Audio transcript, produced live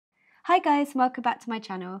Hi guys, welcome back to my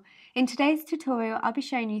channel. In today's tutorial, I'll be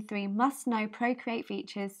showing you 3 must-know Procreate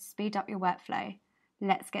features to speed up your workflow.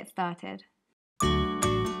 Let's get started.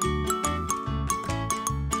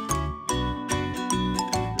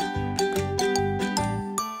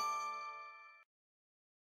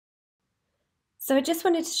 So I just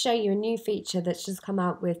wanted to show you a new feature that's just come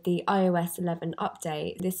out with the iOS 11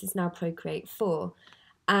 update. This is now Procreate 4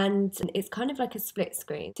 and it's kind of like a split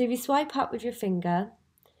screen. So if you swipe up with your finger,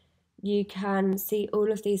 you can see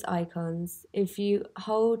all of these icons. If you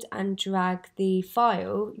hold and drag the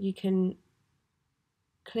file, you can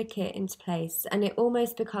click it into place and it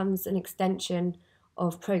almost becomes an extension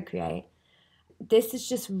of Procreate. This has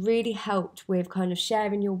just really helped with kind of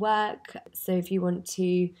sharing your work. So if you want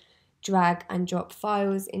to drag and drop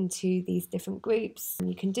files into these different groups,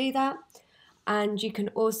 you can do that. And you can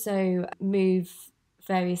also move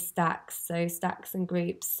various stacks, so stacks and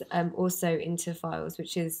groups also into files,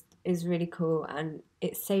 which is really cool, and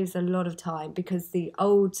it saves a lot of time because the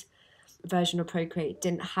old version of Procreate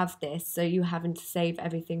didn't have this, so you having to save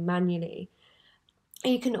everything manually.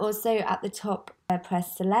 You can also at the top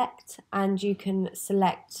press select, and you can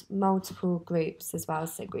select multiple groups as well,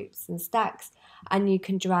 so groups and stacks, and you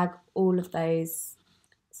can drag all of those,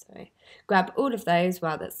 grab all of those.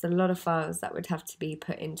 Well, that's a lot of files that would have to be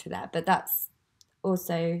put into there, but that's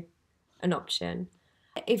also an option.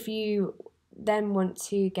 If you then want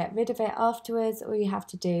to get rid of it afterwards, all you have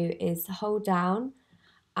to do is hold down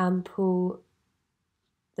and pull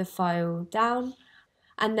the file down,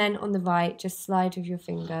 and then on the right just slide with your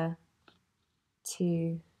finger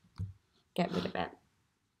to get rid of it.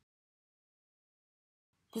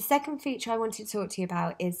 The second feature I wanted to talk to you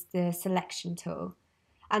about is the selection tool,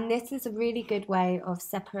 and this is a really good way of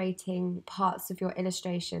separating parts of your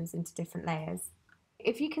illustrations into different layers.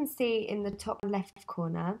 If you can see in the top left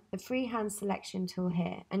corner, the freehand selection tool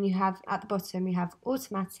here, and you have at the bottom you have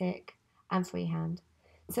automatic and freehand.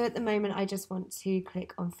 So at the moment I just want to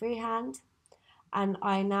click on freehand, and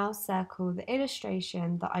I now circle the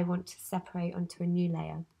illustration that I want to separate onto a new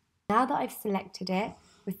layer. Now that I've selected it,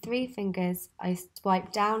 with 3 fingers I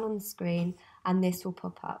swipe down on the screen and this will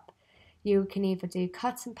pop up. You can either do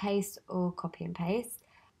cut and paste or copy and paste.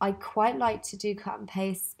 I quite like to do cut and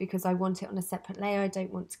paste because I want it on a separate layer. I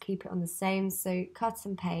don't want to keep it on the same, so cut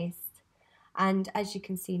and paste. And as you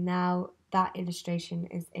can see now, that illustration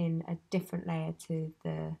is in a different layer to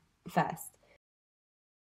the first.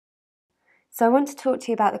 So I want to talk to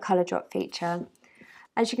you about the colour drop feature.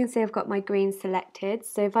 As you can see, I've got my green selected.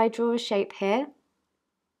 So if I draw a shape here,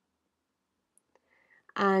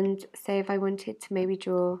 and say if I wanted to maybe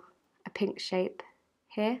draw a pink shape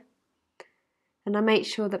here, and I make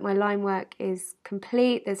sure that my line work is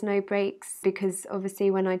complete, there's no breaks, because obviously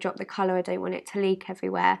when I drop the colour I don't want it to leak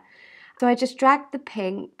everywhere. So I just drag the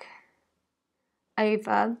pink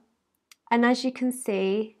over, and as you can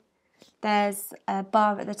see there's a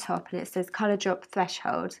bar at the top and it says colour drop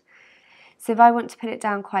threshold. So if I want to put it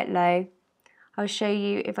down quite low, I'll show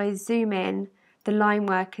you, if I zoom in, the line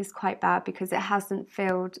work is quite bad because it hasn't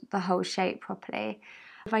filled the whole shape properly.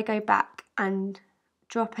 If I go back and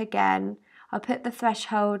drop again, I'll put the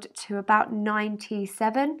threshold to about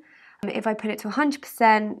 97. If I put it to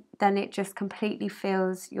 100%, then it just completely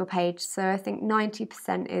fills your page. So I think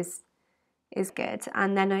 90% is good.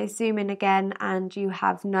 And then I zoom in again and you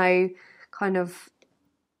have no kind of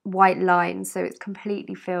white line, so it's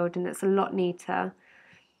completely filled and it's a lot neater.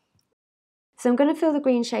 So I'm going to fill the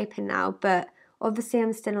green shape in now, but obviously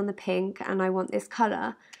I'm still on the pink and I want this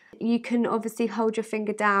colour. You can obviously hold your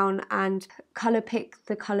finger down and colour pick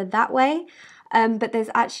the colour that way, but there's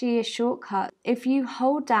actually a shortcut. If you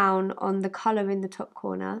hold down on the colour in the top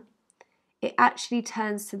corner, it actually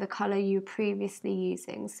turns to the colour you were previously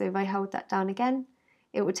using. So if I hold that down again,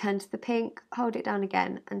 it will turn to the pink, hold it down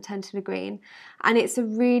again and turn to the green. And it's a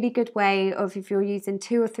really good way of, if you're using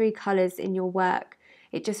 2 or 3 colours in your work,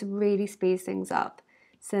 it just really speeds things up.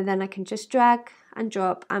 So then I can just drag and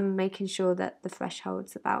drop and making sure that the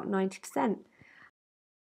threshold's about 90%.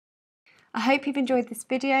 I hope you've enjoyed this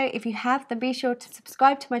video. If you have, then be sure to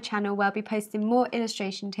subscribe to my channel where I'll be posting more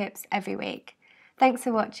illustration tips every week. Thanks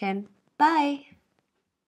for watching. Bye!